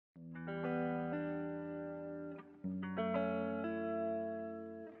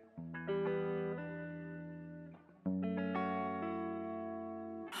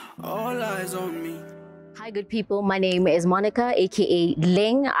All eyes on me. Hi, good people. My name is Monica, aka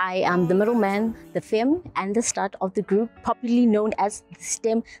Ling. I am the middleman, the femme, and the start of the group, popularly known as the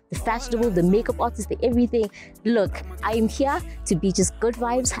STEM, the fashionable, the makeup artist, the everything. Look, I am here to be just good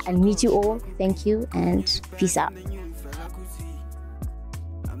vibes and meet you all. Thank you and peace out.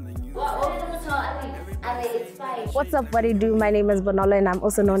 What's up, what do you do? My name is Bonola and I'm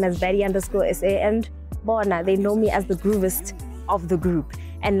also known as Betty_SA, and Bona, they know me as the groovist of the group.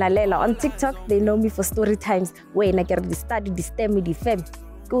 And Lalela on TikTok, they know me for story times where I get the study, the STEM, the fem.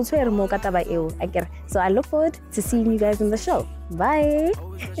 So I look forward to seeing you guys in the show. Bye.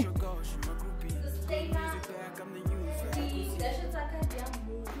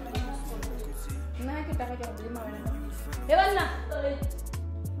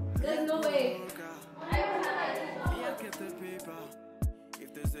 There's no way.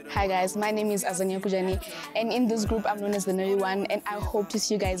 Hi guys, my name is Azania Kujani, and in this group I'm known as the Nerdy One, and I hope to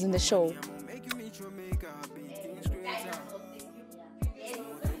see you guys in the show.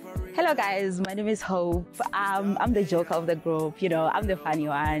 Hello guys, my name is Hope. I'm the joker of the group, I'm the funny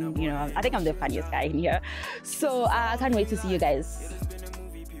one, I think I'm the funniest guy in here. So I can't wait to see you guys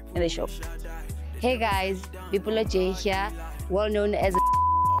in the show. Hey guys, Bipula J here, well known as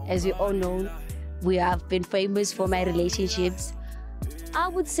you all know, we have been famous for my relationships. I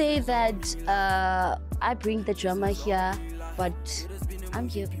would say that I bring the drama here, but I'm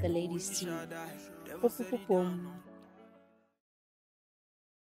here for the ladies too.